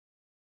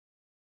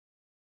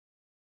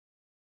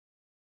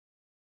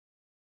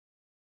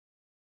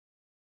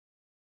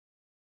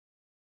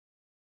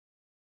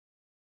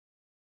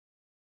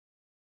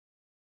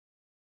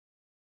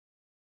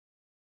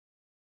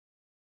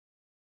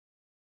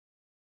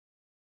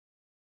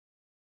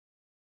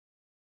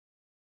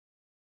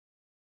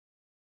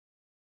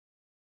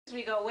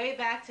We go way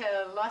back to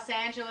Los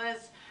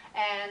Angeles,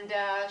 and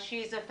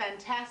she's a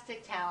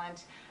fantastic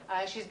talent.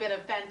 She's been a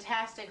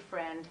fantastic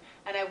friend,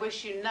 and I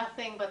wish you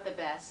nothing but the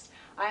best.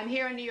 I'm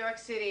here in New York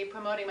City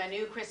promoting my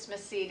new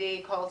Christmas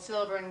CD called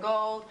Silver and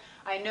Gold.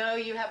 I know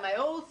you have my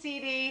old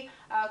CD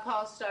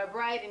called Star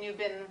Bright, and you've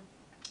been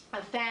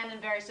a fan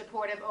and very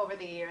supportive over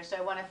the years. So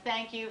I want to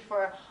thank you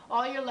for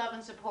all your love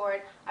and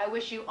support. I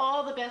wish you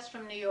all the best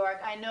from New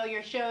York. I know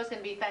your show's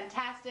going to be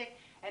fantastic,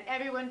 and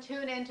everyone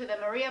tune in to the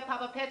Maria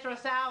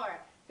Papapetros Hour.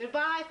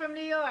 Goodbye from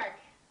New York.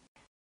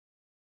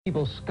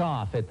 People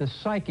scoff at the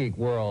psychic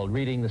world,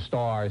 reading the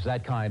stars,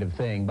 that kind of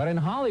thing. But in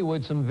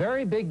Hollywood, some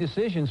very big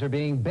decisions are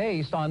being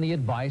based on the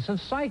advice of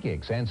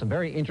psychics, and some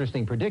very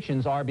interesting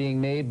predictions are being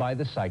made by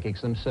the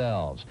psychics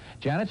themselves.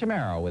 Janet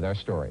Tamaro with our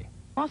story.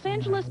 Los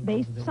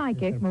Angeles-based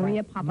psychic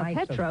Maria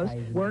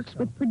Papapetros works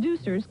with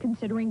producers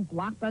considering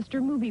blockbuster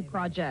movie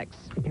projects.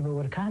 People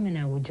would come and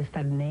I would just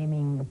start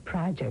naming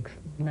projects,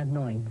 not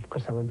knowing, of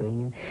course, I was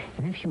doing it.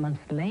 And a few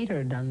months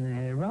later, down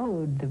the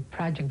road, the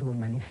project will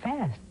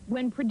manifest.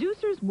 When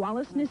producers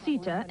Wallace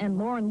Nisita and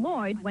Lauren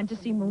Lloyd went to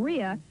see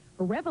Maria,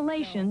 her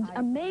revelations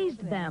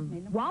amazed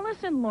them.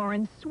 Wallace and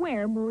Lauren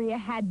swear Maria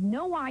had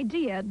no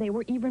idea they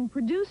were even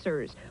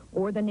producers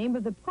or the name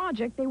of the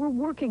project they were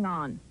working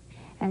on.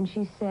 And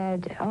she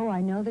said, oh, I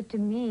know that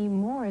Demi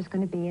Moore is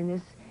going to be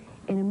in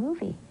a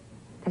movie.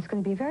 That's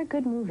going to be a very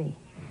good movie.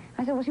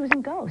 I said, well, she was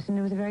in Ghost, and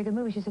it was a very good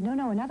movie. She said,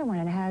 no, another one,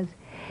 and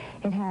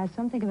it has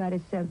something about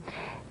it. It's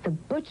the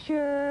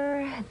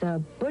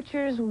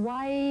butcher's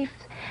wife.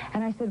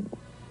 And I said,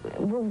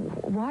 well,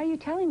 why are you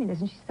telling me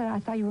this? And she said, I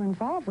thought you were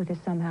involved with this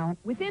somehow.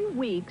 Within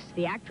weeks,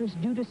 the actress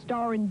due to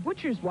star in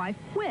Butcher's Wife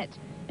quit,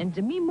 and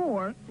Demi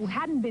Moore, who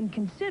hadn't been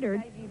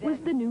considered, was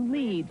the new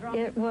lead.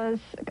 It was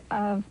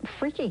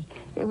freaky.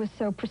 It was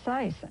so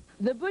precise.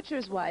 The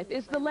Butcher's Wife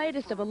is the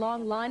latest of a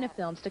long line of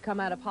films to come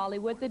out of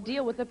Hollywood that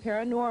deal with the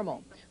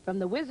paranormal. From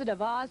The Wizard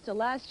of Oz to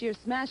last year's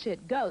smash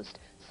hit Ghost,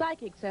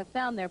 psychics have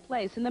found their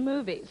place in the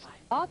movies.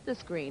 Off the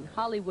screen,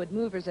 Hollywood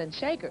movers and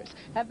shakers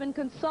have been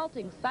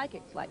consulting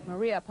psychics like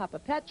Maria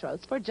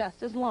Papapetros for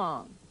just as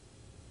long.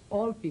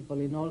 All people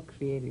in all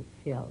creative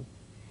fields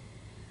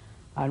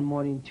are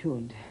more in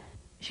tune.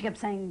 She kept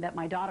saying that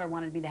my daughter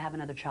wanted me to have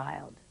another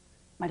child.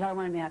 My daughter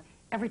wanted me to have,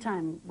 every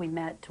time we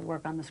met to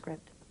work on the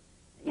script.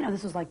 You know,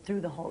 this was like through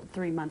the whole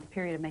 3-month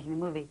period of making the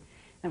movie.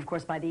 And of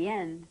course, by the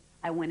end,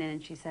 I went in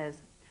and she says,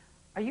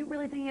 are you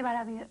really thinking about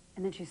having it?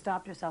 And then she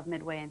stopped herself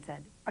midway and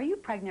said, are you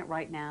pregnant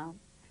right now?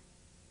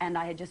 And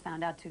I had just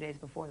found out 2 days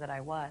before that I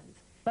was.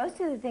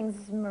 Most of the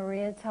things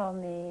Maria told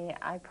me,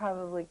 I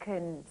probably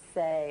couldn't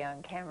say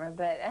on camera,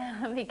 but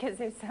because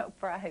they're so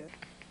private.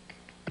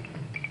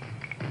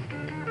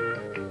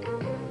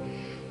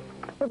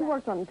 We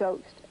worked on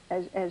Ghost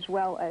as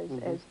well as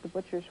The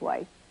Butcher's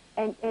Wife.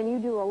 And you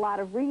do a lot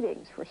of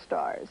readings for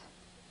stars.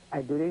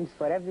 I do readings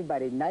for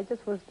everybody, not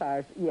just for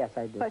stars. Yes,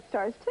 I do. But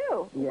stars,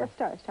 too? Yes. What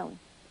stars? Tell me.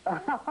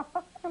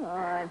 Come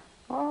on.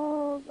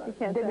 Oh, you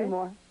can't Demi say.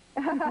 Moore.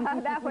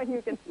 That one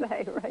you can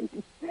say, right?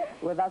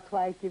 Well, that's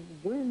why I keep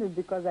doing it,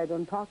 because I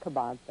don't talk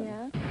about them.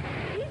 Yeah.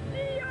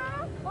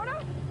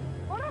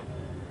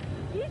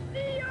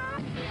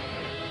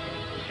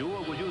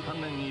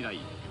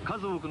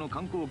 数多くの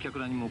観光客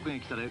らに目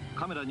撃され、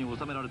カメラに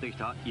収められてき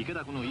た池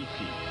田湖の一死。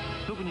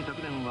特に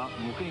昨年は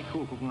目撃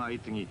報告が相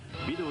次ぎ、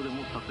ビデオで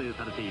も撮影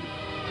されている。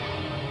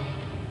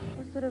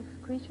What sort of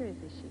creature is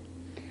she?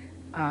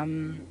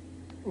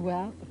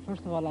 Well,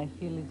 first of all, I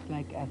feel it's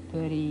like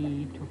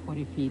 30 to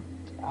 40 feet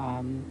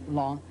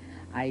long.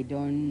 I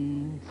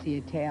don't see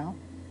a tail.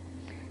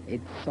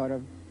 It's sort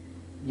of,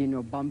 you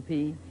know,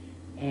 bumpy,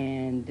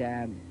 and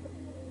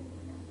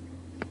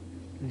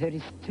there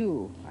is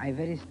two. I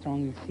very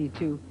strongly see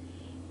two.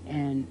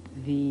 And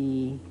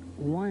the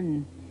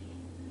one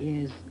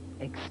is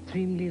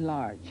extremely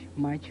large,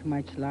 much,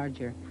 much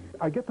larger.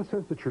 I get the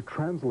sense that you're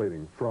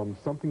translating from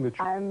something that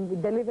you...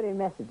 I'm delivering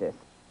messages.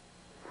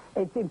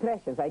 It's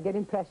impressions. I get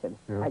impressions.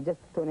 Yeah. I just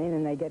tune in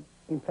and I get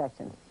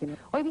impressions. You know?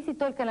 Hoy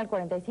visitó el Canal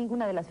 45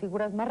 una de las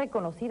figuras más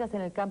reconocidas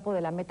en el campo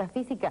de la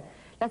metafísica,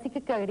 la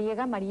psíquica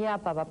griega Maria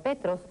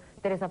Papapetros.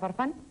 Teresa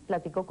Farfán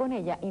platicó con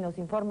ella y nos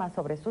informa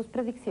sobre sus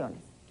predicciones.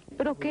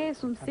 ¿Pero qué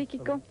es un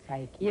psíquico?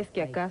 ¿Y es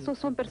que acaso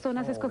son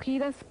personas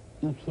escogidas?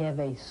 If you have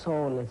a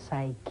soul, a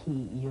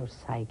psyche, you're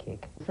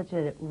psychic. Such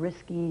a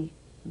risky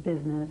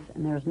business,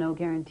 and there's no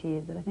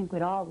guarantees, but I think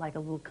we'd all like a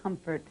little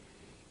comfort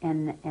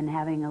in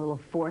having a little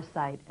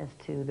foresight as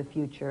to the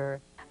future.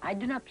 I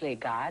do not play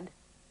God.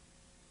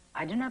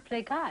 I do not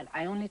play God.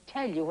 I only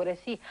tell you what I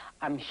see.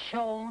 I'm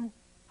shown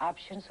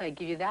options, so I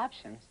give you the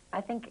options. I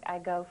think I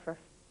go for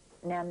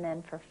now and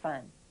then for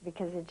fun,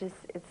 because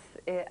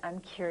I'm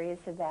curious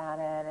about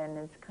it, and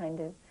it's kind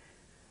of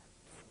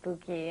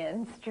spooky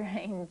and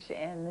strange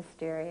and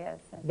mysterious.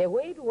 The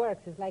way it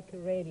works is like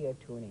radio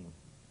tuning.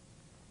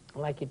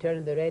 Like you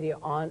turn the radio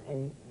on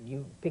and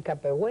you pick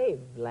up a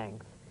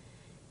wavelength.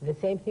 The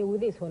same thing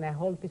with this. When I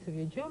hold a piece of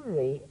your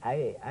jewelry,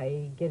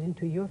 I get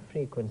into your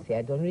frequency.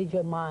 I don't read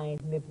your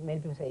mind. Many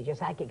people say, you're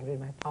psychic, read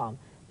my palm.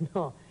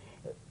 No,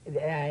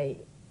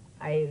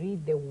 I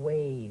read the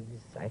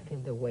waves. I feel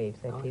the waves.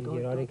 I feel the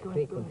erotic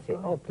frequency.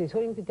 Oh, please,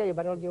 what do you to tell you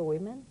about all your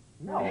women?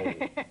 No. Ask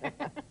me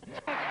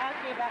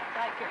about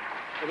psychic.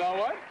 About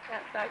what?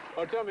 About psychic.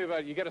 Oh, tell me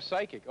about it. You got a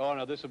psychic. Oh,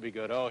 no, this will be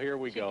good. Oh, here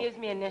we go. She gives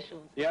me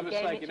initials. You have a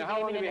psychic. Now,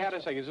 how long have you had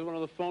a psychic? Is this one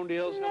of the phone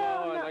deals? No,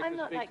 Hello, no, I'd like I'm to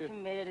not speak like to...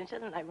 committed, and she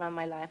doesn't like run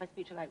my life. I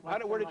speak to her like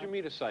once Where a did you month.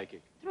 meet a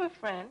psychic? Through a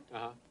friend.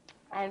 Uh-huh.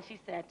 And she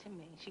said to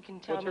me, she can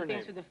tell What's me her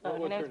things name? through the phone.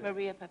 What's Her name's her name?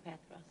 Maria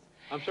Papapetros.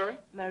 I'm sorry?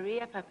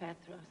 Maria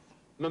Papapetros.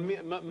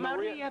 Maria?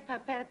 Maria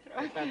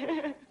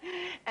Papapetros.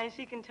 And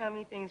she can tell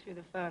me things through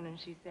the phone. And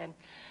she said,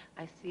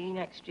 I see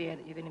next year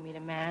that you're going to meet a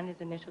man.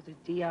 His initials are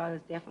DR.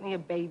 There's definitely a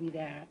baby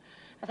there.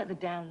 I said, the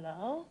down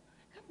low?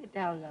 Come the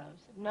down low.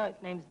 She said, no, his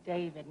name's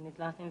David, and his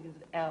last name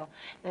is L.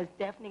 There's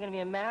definitely going to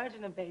be a marriage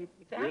and a baby.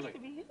 So it has to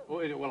be you.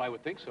 Well, I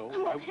would think so.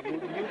 No, wait a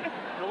minute.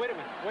 Wait a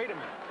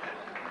minute.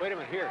 Wait a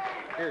minute. Here,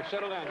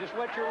 settle down. Just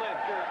wet your lips.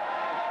 You're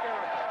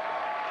hysterical.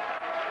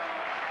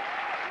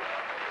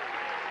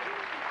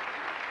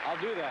 I'll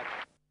do that.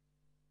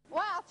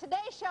 Well,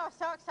 today's show is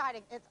so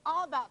exciting. It's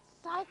all about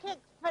psychic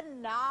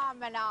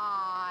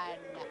phenomenon.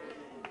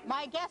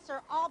 My guests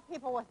are all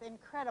people with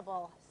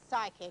incredible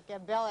psychic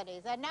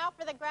abilities. And now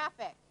for the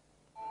graphic.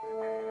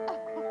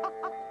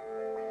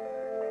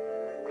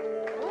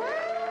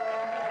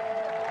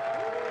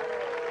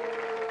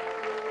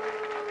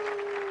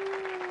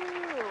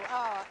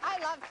 Oh, I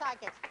love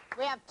psychics.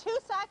 We have 2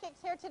 psychics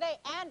here today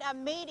and a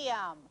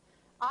medium.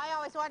 I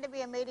always wanted to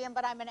be a medium,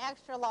 but I'm an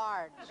extra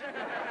large.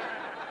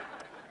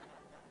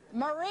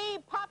 Maria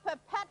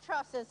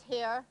Papapetros is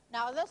here.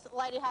 Now, this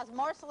lady has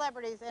more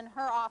celebrities in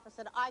her office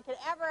than I could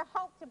ever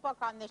hope to book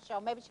on this show.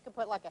 Maybe she could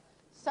put like a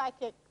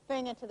psychic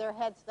thing into their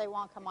heads so they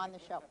won't come on the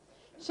show.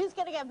 She's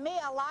going to give me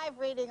a live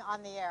reading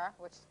on the air,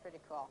 which is pretty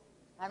cool.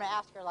 I'm going to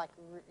ask her, like,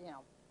 you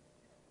know,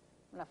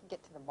 I'm going to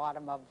get to the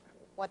bottom of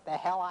what the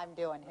hell I'm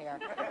doing here.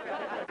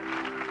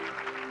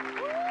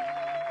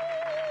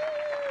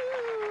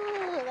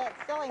 That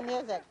silly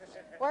music.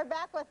 We're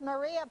back with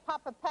Maria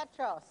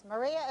Papapetros.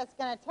 Maria is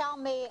going to tell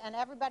me and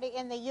everybody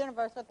in the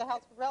universe what the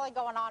hell's really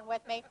going on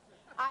with me.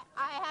 I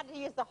had to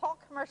use the whole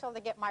commercial to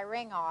get my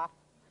ring off.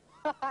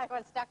 I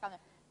was stuck on it.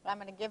 But I'm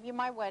going to give you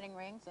my wedding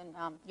rings, and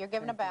you're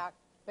giving it back.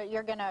 But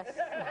you're going to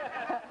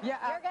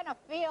you're going to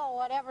feel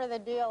whatever the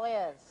deal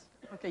is.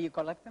 Okay, you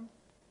collect them?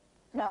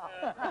 No.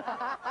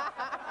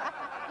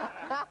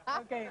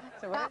 Okay,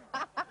 so what?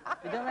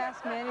 You don't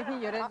ask me anything,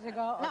 you're ready to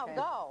go? No, Okay.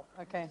 go.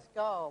 Okay. Just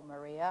go,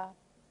 Maria.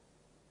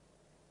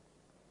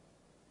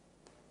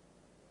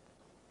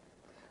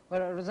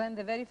 Well, Roseanne,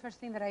 the very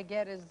first thing that I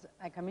get is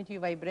I come into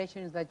your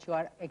vibrations that you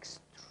are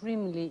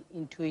extremely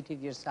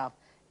intuitive yourself.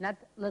 Not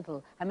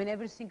little. I mean,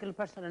 every single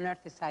person on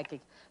earth is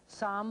psychic.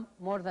 Some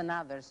more than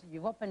others.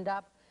 You've opened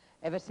up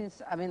ever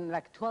since, I mean,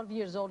 like 12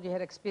 years old, you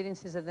had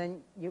experiences and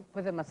then you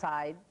put them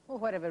aside for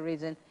whatever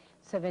reason.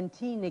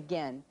 17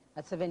 again.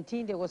 At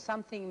 17, there was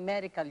something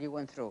medical you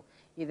went through.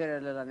 Either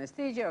a little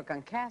anesthesia or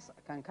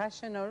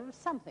concussion or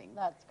something.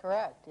 That's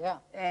correct, yeah.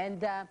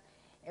 And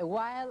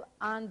while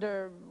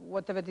under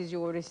whatever it is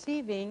you were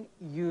receiving,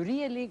 you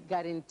really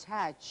got in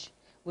touch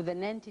with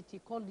an entity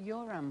called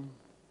Yoram.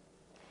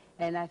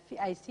 And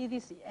I see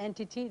this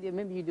entity,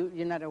 maybe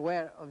you're not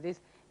aware of this.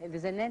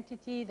 There's an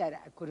entity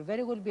that could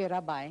very well be a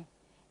rabbi,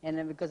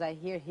 and because I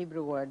hear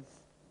Hebrew words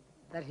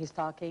that he's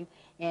talking,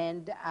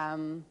 and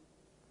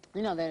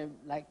you know, they're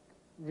like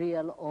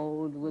real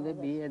old with a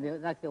beard, they're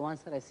like the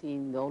ones that I see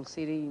in the old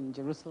city in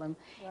Jerusalem.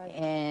 Right.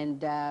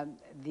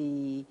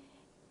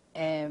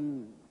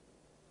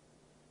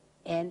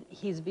 And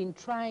he's been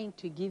trying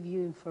to give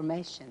you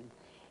information,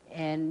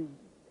 and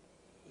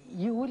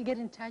you will get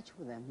in touch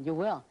with them. You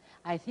will.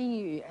 I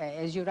think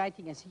as you're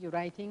writing, I see you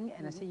writing,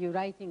 and I see you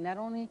writing not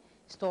only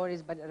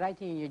stories, but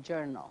writing in your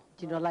journal.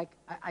 You know, like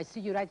I see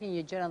you writing in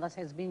your journal. That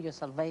has been your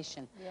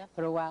salvation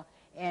for a while.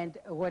 And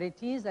what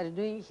it is that you're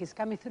doing, he's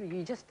coming through.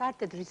 You just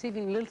started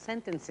receiving little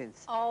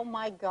sentences. Oh,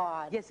 my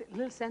God. Yes,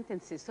 little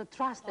sentences. So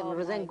trust them,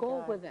 Roseanne.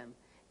 Go with them.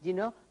 You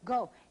know,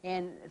 go.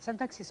 And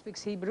sometimes he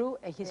speaks Hebrew,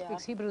 and he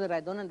speaks Hebrew that I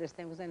don't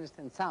understand, because I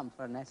understand some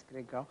for a nice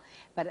Greek girl.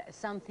 But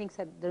some things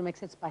that don't make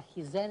sense. But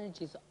his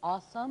energy is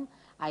awesome.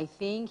 I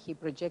think he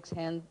projects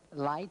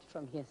light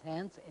from his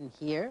hands in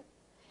here.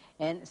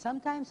 And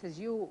sometimes as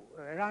you,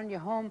 around your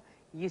home,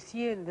 you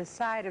see in the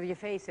side of your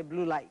face a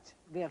blue light,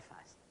 real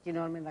fast. You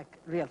know what I mean? Like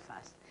real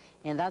fast.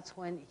 And that's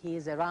when he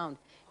is around.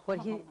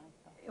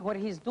 What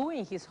he's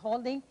doing, he's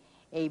holding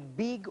a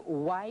big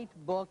white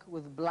book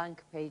with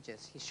blank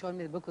pages. He's showing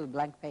me the book with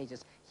blank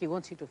pages. He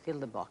wants you to fill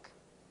the book.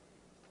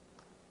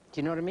 Do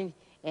you know what I mean?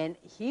 And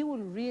he will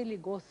really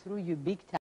go through you big time.